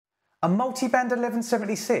A multiband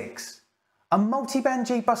 1176? A multiband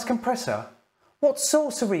G-bus compressor? What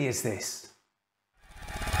sorcery is this?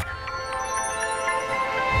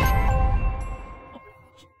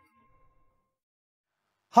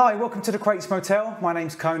 Hi, welcome to the Crates Motel. My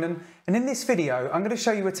name's Conan, and in this video I'm going to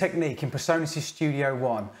show you a technique in Presonus Studio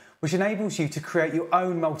One which enables you to create your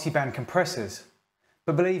own multiband compressors.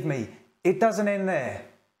 But believe me, it doesn't end there.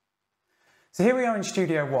 So here we are in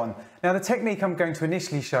Studio One. Now the technique I'm going to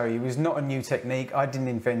initially show you is not a new technique. I didn't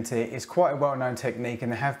invent it. It's quite a well-known technique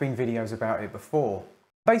and there have been videos about it before.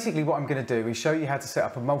 Basically what I'm going to do is show you how to set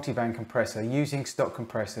up a multiband compressor using stock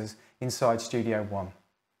compressors inside Studio One.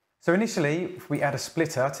 So initially, if we add a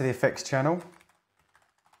splitter to the effects channel,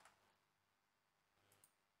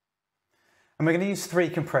 and we're going to use 3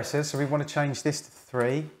 compressors, so we want to change this to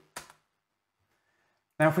 3.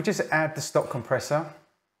 Now if we just add the stock compressor,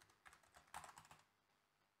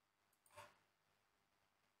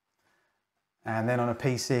 and then on a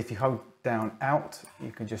PC, if you hold down Alt,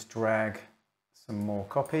 you can just drag some more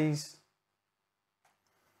copies.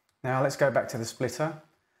 Now let's go back to the splitter.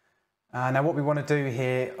 Now what we want to do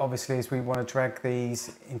here, obviously, is we want to drag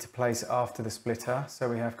these into place after the splitter. So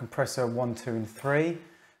we have compressor 1, 2 and 3.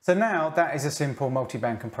 So now that is a simple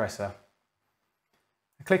multiband compressor.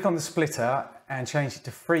 Click on the splitter and change it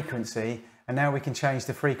to frequency, and now we can change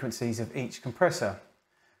the frequencies of each compressor.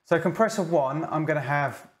 So compressor 1, I'm going to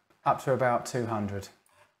have up to about 200.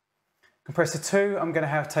 Compressor 2, I'm going to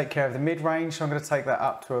have take care of the mid-range, so I'm going to take that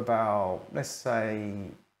up to about, let's say,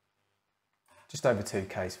 just over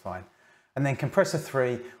 2K is fine. And then compressor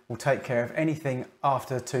 3 will take care of anything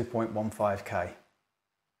after 2.15K.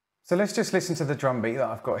 So let's just listen to the drum beat that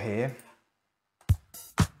I've got here.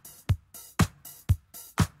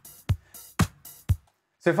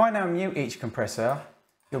 So if I now mute each compressor,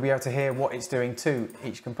 you'll be able to hear what it's doing to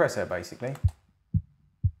each compressor basically.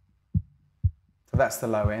 So that's the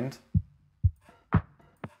low end.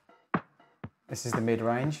 This is the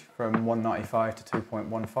mid-range from 195 to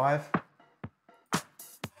 2.15.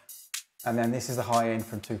 And then this is the high end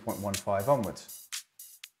from 2.15 onwards.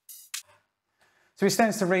 So it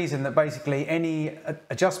stands to reason that basically any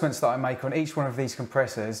adjustments that I make on each one of these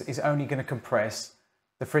compressors is only going to compress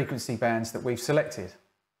the frequency bands that we've selected.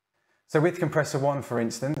 So with compressor 1, for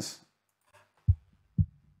instance,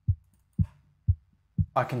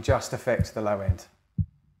 I can just affect the low end.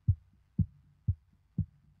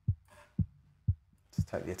 Just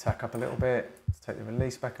take the attack up a little bit, let's take the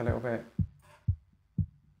release back a little bit.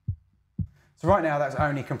 So right now that's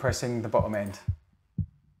only compressing the bottom end.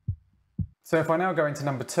 So if I now go into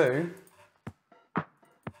number 2,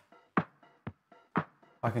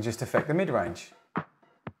 I can just affect the mid-range.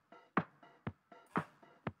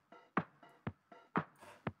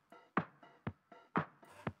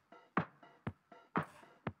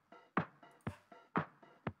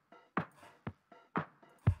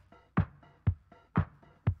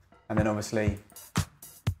 And then obviously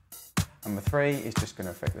number 3 is just going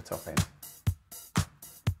to affect the top end.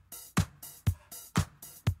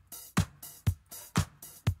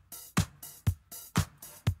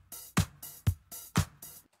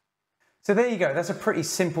 So there you go, that's a pretty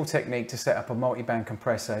simple technique to set up a multiband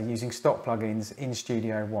compressor using stock plugins in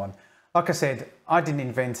Studio One. Like I said, I didn't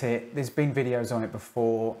invent it, there's been videos on it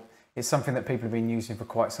before, it's something that people have been using for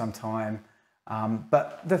quite some time.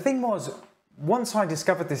 But the thing was, once I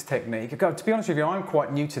discovered this technique, to be honest with you, I'm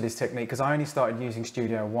quite new to this technique because I only started using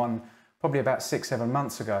Studio One probably about 6-7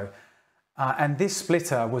 months ago. And this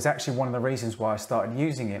splitter was actually one of the reasons why I started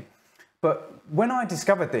using it. But when I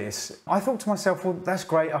discovered this, I thought to myself, well, that's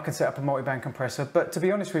great, I can set up a multiband compressor, but to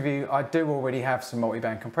be honest with you, I do already have some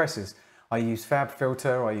multiband compressors. I use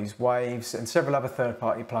FabFilter, I use Waves, and several other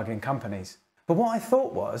third-party plugin companies. But what I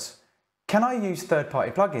thought was, can I use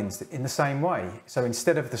third-party plugins in the same way? So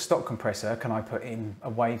instead of the stock compressor, can I put in a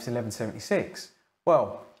Waves 1176?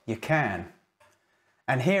 Well, you can.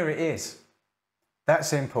 And here it is. That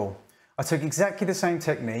simple. I took exactly the same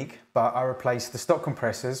technique, but I replaced the stock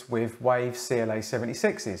compressors with Waves CLA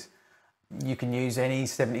 76s. You can use any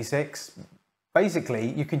 76.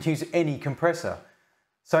 Basically, you can use any compressor.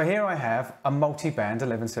 So here I have a multi-band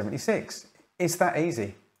 1176. It's that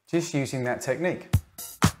easy, just using that technique.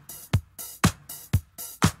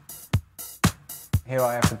 Here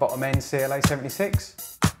I have the bottom end CLA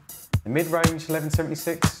 76, the mid-range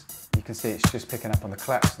 1176. You can see it's just picking up on the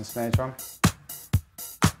claps and snare drum.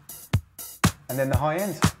 And then the high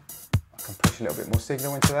end, I can push a little bit more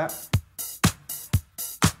signal into that.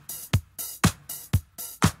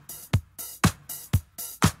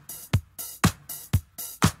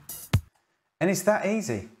 And it's that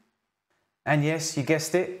easy. And yes, you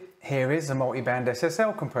guessed it, here is a multiband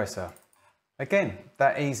SSL compressor. Again,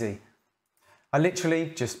 that easy. I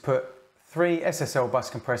literally just put 3 SSL bus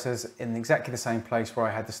compressors in exactly the same place where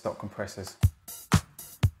I had the stock compressors.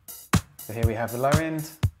 So here we have the low end,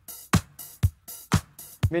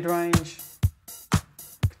 mid-range,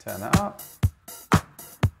 turn that up,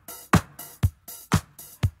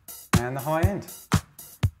 and the high end.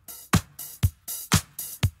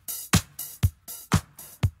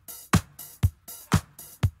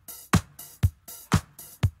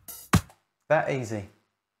 That easy.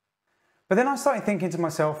 But then I started thinking to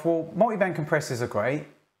myself, well, multiband compressors are great,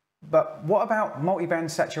 but what about multiband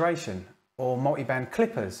saturation or multiband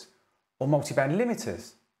clippers or multiband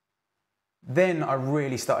limiters? Then I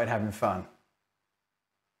really started having fun.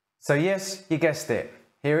 So yes, you guessed it.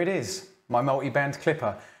 Here it is, my multiband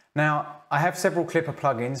clipper. Now, I have several clipper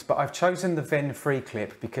plugins, but I've chosen the Venn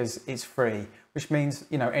Freeclip because it's free, which means,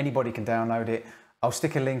 you know, anybody can download it. I'll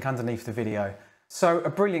stick a link underneath the video. So a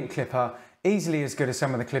brilliant clipper, easily as good as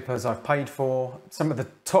some of the clippers I've paid for, some of the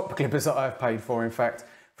top clippers that I've paid for, in fact.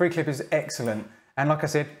 Freeclip is excellent, and like I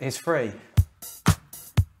said, it's free.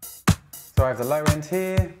 So I have the low end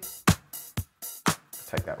here.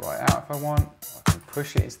 Take that right out if I want. I can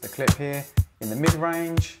push it into the clip here. In the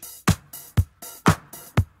mid-range.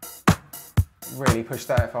 Really push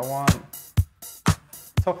that if I want.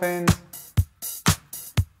 Top end.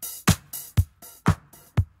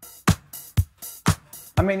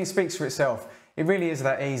 I mean, it speaks for itself. It really is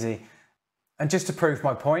that easy. And just to prove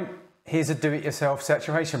my point, here's a do-it-yourself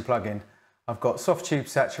saturation plugin. I've got Softube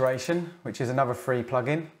saturation, which is another free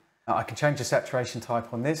plugin. I can change the saturation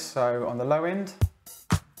type on this. So on the low end,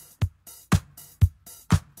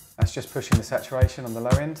 that's just pushing the saturation on the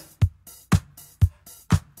low end.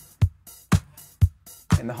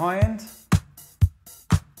 In the high end,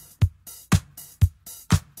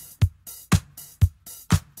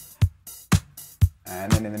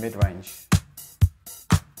 and then in the mid-range.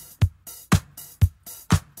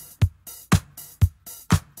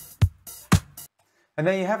 And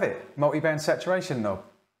there you have it, multiband saturation knob.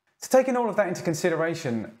 So taking all of that into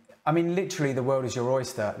consideration, I mean, literally the world is your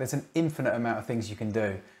oyster. There's an infinite amount of things you can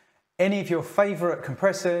do. Any of your favorite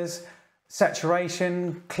compressors,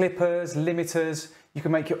 saturation, clippers, limiters, you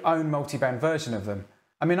can make your own multiband version of them.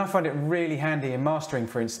 I mean, I find it really handy in mastering,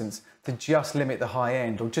 for instance, to just limit the high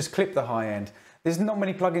end or just clip the high end. There's not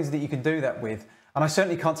many plugins that you can do that with, and I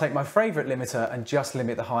certainly can't take my favorite limiter and just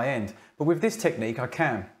limit the high end, but with this technique I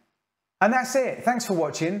can. And that's it. Thanks for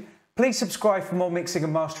watching. Please subscribe for more mixing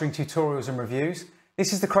and mastering tutorials and reviews.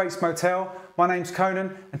 This is the Crates Motel. My name's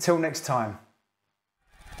Conan. Until next time.